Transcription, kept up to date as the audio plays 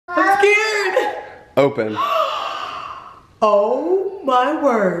Open. Oh my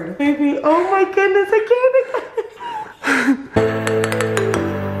word. Baby, oh my goodness, I can't.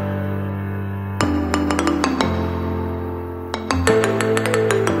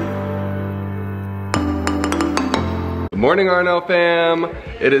 Good morning, Arnell fam.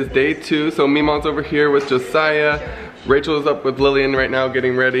 It is day 2, so Mimon's over here with Josiah. Rachel is up with Lillian right now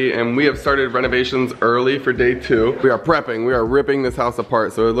getting ready, and we have started renovations early for day 2. We are prepping, we are ripping this house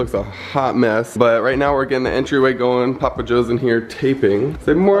apart, so it looks a hot mess. But right now we're getting the entryway going. Papa Joe's in here taping.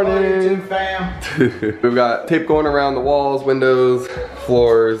 Say morning. Fam. We've got tape going around the walls, windows,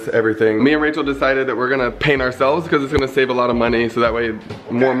 floors, everything. Me and Rachel decided that we're gonna paint ourselves because it's gonna save a lot of money, so that way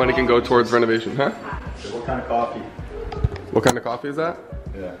more money can go towards renovation, huh? What kind of coffee? What kind of coffee is that?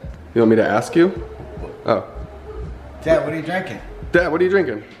 Yeah. You want me to ask you? Oh. Dad, what are you drinking? Dad, what are you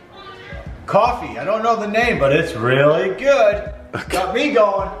drinking? Coffee. I don't know the name, but it's really good. Got me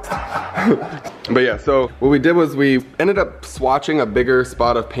going. But yeah, so what we did was we ended up swatching a bigger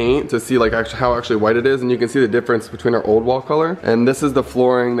spot of paint to see like how actually white it is, and you can see the difference between our old wall color. And this is the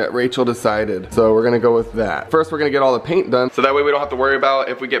flooring that Rachel decided. So we're gonna go with that. First, we're gonna get all the paint done, so that way we don't have to worry about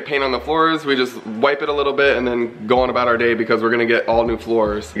if we get paint on the floors, we just wipe it a little bit and then go on about our day, because we're gonna get all new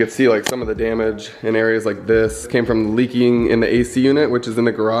floors. You can see like some of the damage in areas like this came from leaking in the AC unit, which is in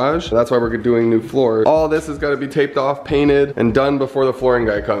the garage. That's why we're doing new floors. All this is gonna be taped off, painted, and done before the flooring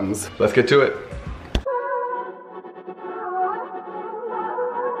guy comes. Let's get to it.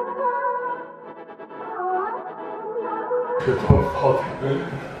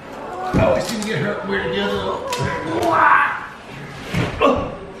 I always seem to get hurt weird together.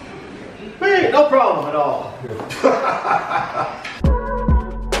 Hey, no problem at all.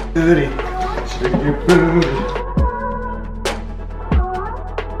 Booty. Shake your booty.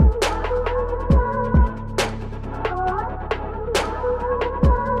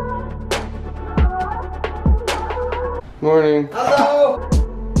 Morning. Hello.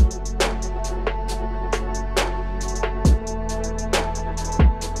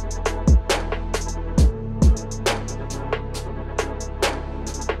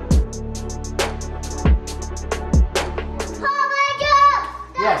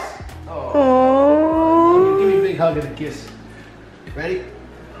 Yes. Oh. Give me a big hug and a kiss. Ready?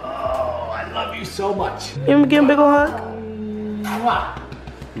 Oh, I love you so much. You want me to give him a big ol' hug? Mwah.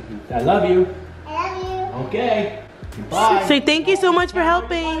 I love you. I love you. Okay. Bye. Say thank you so much for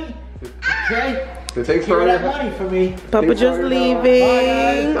helping. Okay. So thanks for Give all that your money for me. Papa just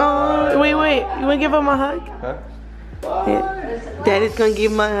leaving. Oh, wait. You want to give him a hug? Huh? Yeah. Daddy's gonna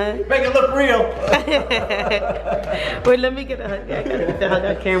give him a hug. Make it look real. Wait, let me get a hug. I gotta get the hug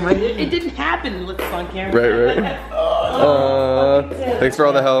on camera. It didn't happen. It looks on camera. Right. Thanks for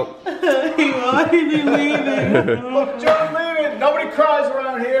all the help. Why is he leaving? Look, John leaving. Nobody cries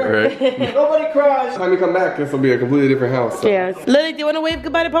around here. Right. Nobody cries. Time you come back, this will be a completely different house. So. Yes. Lily, do you want to wave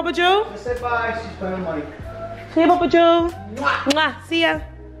goodbye to Papa Joe? Just say bye. She's spending money. Hey, Papa Joe. Mwah. Mwah. See ya.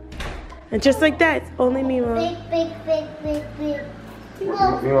 And just like that, it's only me, Mom. Big. You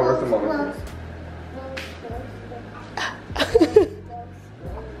know, where's the mama?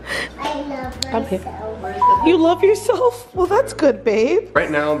 I love I'm here. myself. You love yourself? Well, that's good, babe.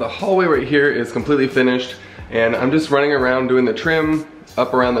 Right now, the hallway right here is completely finished, and I'm just running around doing the trim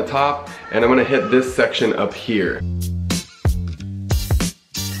up around the top, and I'm gonna hit this section up here.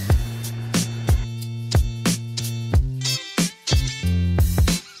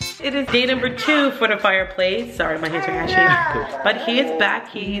 It is day number 2 for the fireplace. Sorry, my hands are ashy. But he is back.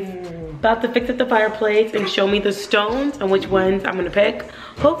 He's about to fix up the fireplace and show me the stones and which ones I'm gonna pick.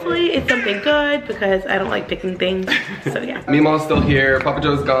 Hopefully it's something good because I don't like picking things. So yeah. Mima's still here, Papa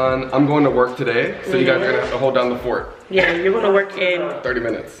Joe's gone. I'm going to work today, so you guys are gonna have to hold down the fort. Yeah, you're gonna work in 30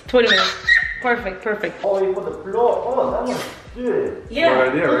 minutes. 20 minutes. Perfect. Oh, you put the floor. Oh, that one's good. Yeah, Good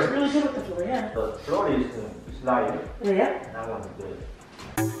idea, looks right? really good with the floor, yeah. The floor is sliding. Yeah. That one's good.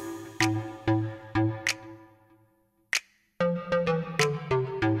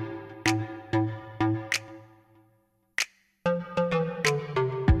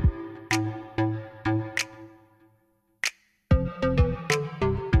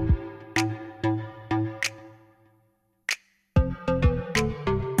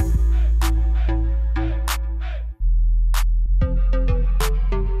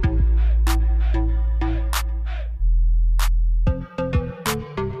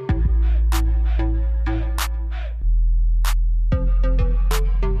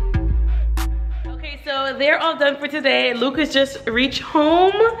 They're all done for today. Lucas just reached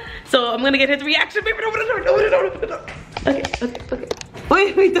home, so I'm gonna get his reaction. Baby, open the door, open the door.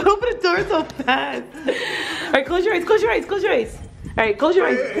 Okay. Wait, don't open the door so fast. All right, close your eyes. right, close your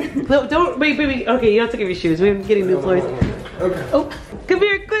eyes. No, don't, wait, baby. Okay, you don't have to give your shoes. We're getting new floors. Okay. Oh, come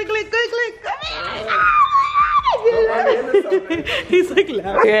here, quickly. Come here. He's like,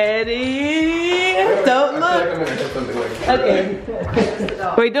 loud. Ready? Don't look. Okay.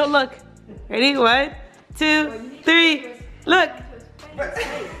 Wait, don't look. Ready? 1, 2, 3. Look.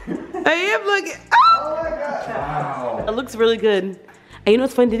 I am looking. Oh my God. Wow. It looks really good. And you know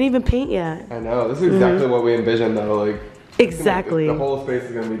what's fun? Didn't even paint yet. I know. This is exactly what we envisioned though. Like. Exactly. The whole space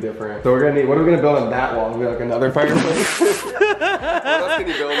is gonna be different. So we're gonna need. What are we gonna build on that wall? Maybe like another fireplace. What else can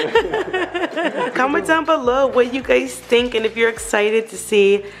you build? Comment down below what you guys think and if you're excited to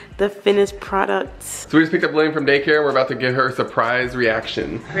see the finished product. So we just picked up Lillian from daycare. We're about to give her a surprise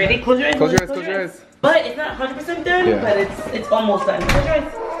reaction. Ready? Close your eyes. Close your eyes. Close your eyes. But it's not 100% done. Yeah. But it's almost done. Close your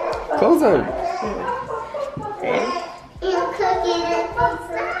eyes. Close them. Ready? You cooking it.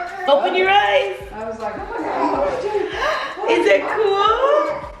 Open your eyes. I was like, oh my God. Is it cool?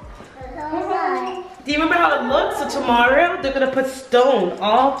 Do you remember how it looks? So tomorrow they're gonna put stone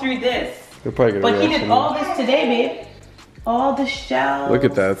all through this. You're probably gonna. But he did all this today, babe. All the shelves. Look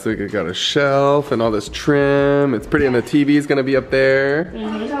at that. So we got a shelf and all this trim. It's pretty, and the TV's gonna be up there.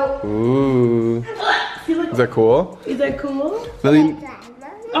 Ooh. See, look. Is that cool? Is that cool? Lily?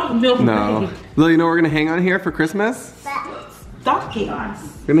 Oh, milk. No. Lily, you know what we're gonna hang on here for Christmas? Stockings.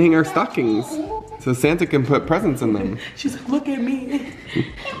 We're gonna hang our stockings so Santa can put presents in them. She's like, look at me.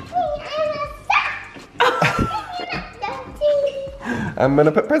 I'm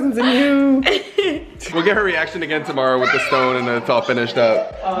gonna put presents in you. We'll get her reaction again tomorrow with the stone and then it's all finished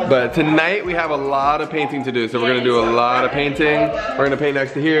up. But tonight we have a lot of painting to do. So we're gonna do a lot of painting. We're gonna paint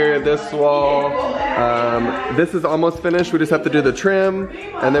next to here, this wall. This is almost finished. We just have to do the trim.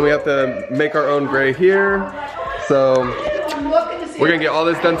 And then we have to make our own gray here. So we're gonna get all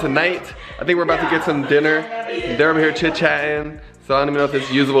this done tonight. I think we're about to get some dinner. They're over here chit-chatting. So I don't even know if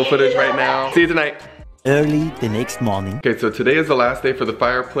it's usable footage right now. See you tonight. Early the next morning. Okay, so today is the last day for the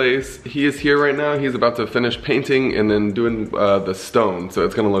fireplace. He is here right now. He's about to finish painting and then doing the stone. So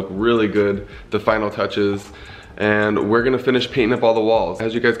it's gonna look really good, the final touches. And we're gonna finish painting up all the walls.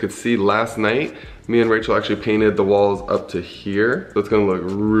 As you guys could see last night, me and Rachel actually painted the walls up to here. So it's gonna look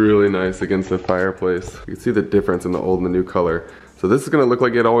really nice against the fireplace. You can see the difference in the old and the new color. So this is gonna look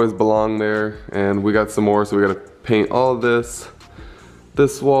like it always belonged there. And we got some more, so we gotta paint all of this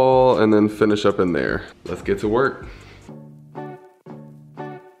wall, and then finish up in there. Let's get to work.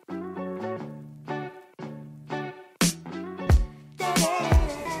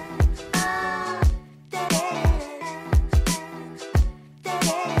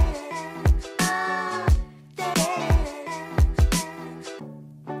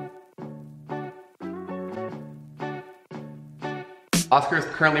 Oscar is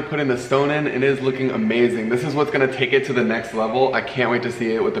currently putting the stone in. It is looking amazing. This is what's gonna take it to the next level. I can't wait to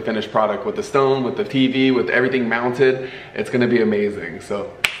see it with the finished product, with the stone, with the TV, with everything mounted. It's gonna be amazing,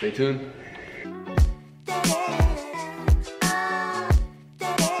 so stay tuned.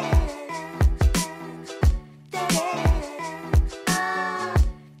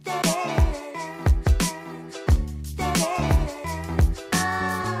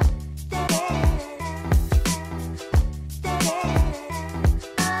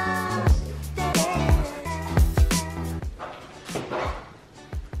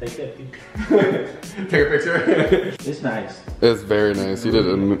 Take that picture. Take a picture. It's nice. It's very nice. You did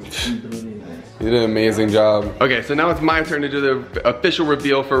an amazing job. Okay, so now it's my turn to do the official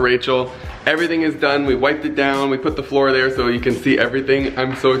reveal for Rachel. Everything is done. We wiped it down. We put the floor there so you can see everything.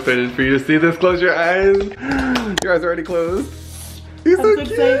 I'm so excited for you to see this. Close your eyes. Your eyes are already closed. You're so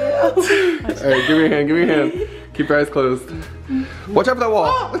cute. All right, give me a hand. Give me a hand. Keep your eyes closed. Watch out for that wall.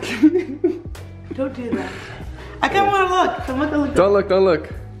 Oh. Don't do that. I kind of want to look. I'm looking. Don't look. Don't look.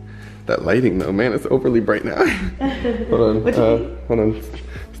 That lighting though, man, it's overly bright now. Hold on, hold on.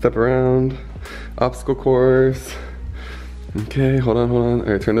 Step around. Obstacle course. Okay, hold on. All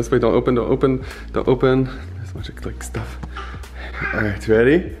right, turn this way. Don't open. There's a bunch of like stuff. All right,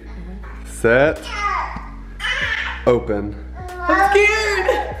 ready? Set. Open. I'm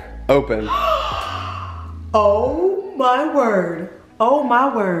scared. Open. Oh my word. Oh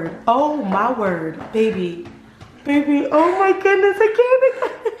my word. Oh my word. Baby. Baby. Oh my goodness. I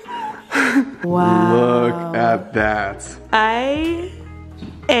can't. Wow. Look at that. I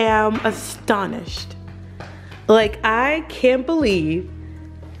am astonished. Like, I can't believe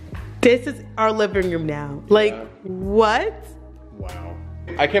this is our living room now. Like, what? Wow.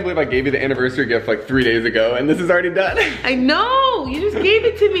 I can't believe I gave you the anniversary gift like 3 days ago and this is already done. I know, you just gave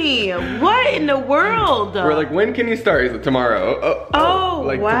it to me. What in the world? We're like, when can you start? Is it tomorrow? Oh,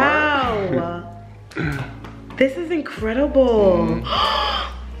 like wow. This is incredible.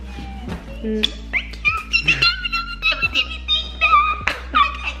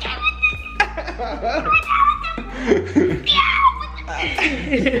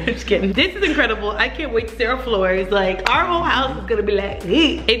 Just kidding. This is incredible. I can't wait to see our floors. Like, our whole house is gonna be like,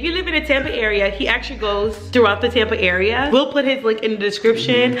 hey. If you live in the Tampa area, he actually goes throughout the Tampa area. We'll put his link in the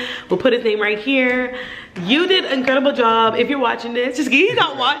description. We'll put his name right here. You did an incredible job. If you're watching this, just he's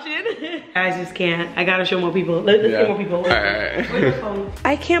not watching. I just can't. I gotta show more people. Let's get more people. Alright.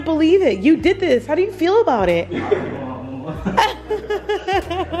 I can't believe it. You did this. How do you feel about it?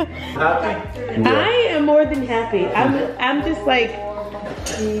 Happy? I am more than happy. I'm just like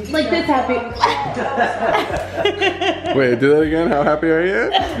this happy. Wait, do that again. How happy are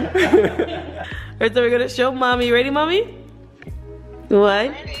you? Alright, so we're gonna show mommy. You ready, mommy?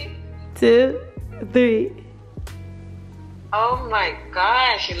 1, 2, 3. Oh my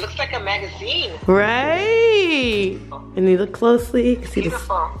gosh, it looks like a magazine. Right. And you look closely. You can see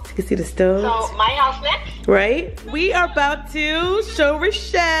Beautiful. you can see the stones. So my house next? Right? We are about to show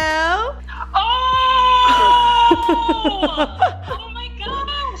Rochelle. Oh! Oh my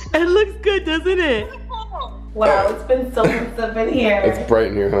gosh. It looks good, doesn't it? Wow, it's been so much stuff in here. It's bright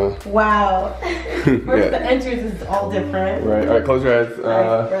in here, huh? Wow. First, Yeah. the entrance is all different. Right. Alright, close your eyes.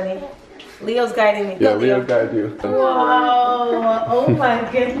 Alright, ready? Leo's guiding me. Yeah, Go, Leo guide you. Whoa. Oh my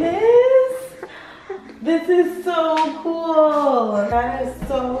goodness. This is so cool. That is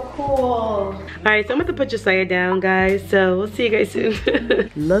so cool. Alright, so I'm about to put Josiah down, guys. So we'll see you guys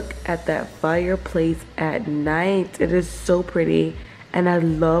soon. Look at that fireplace at night. It is so pretty. And I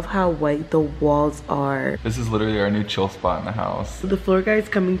love how white the walls are. This is literally our new chill spot in the house. The floor guy's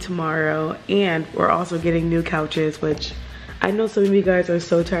coming tomorrow, and we're also getting new couches, which I know some of you guys are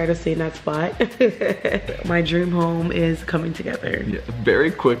so tired of seeing that spot. My dream home is coming together. Yeah, very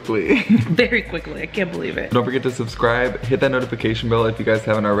quickly. Very quickly, I can't believe it. Don't forget to subscribe, hit that notification bell if you guys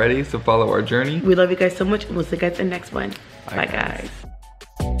haven't already, so follow our journey. We love you guys so much, and we'll see you guys in the next one. Bye, Bye guys.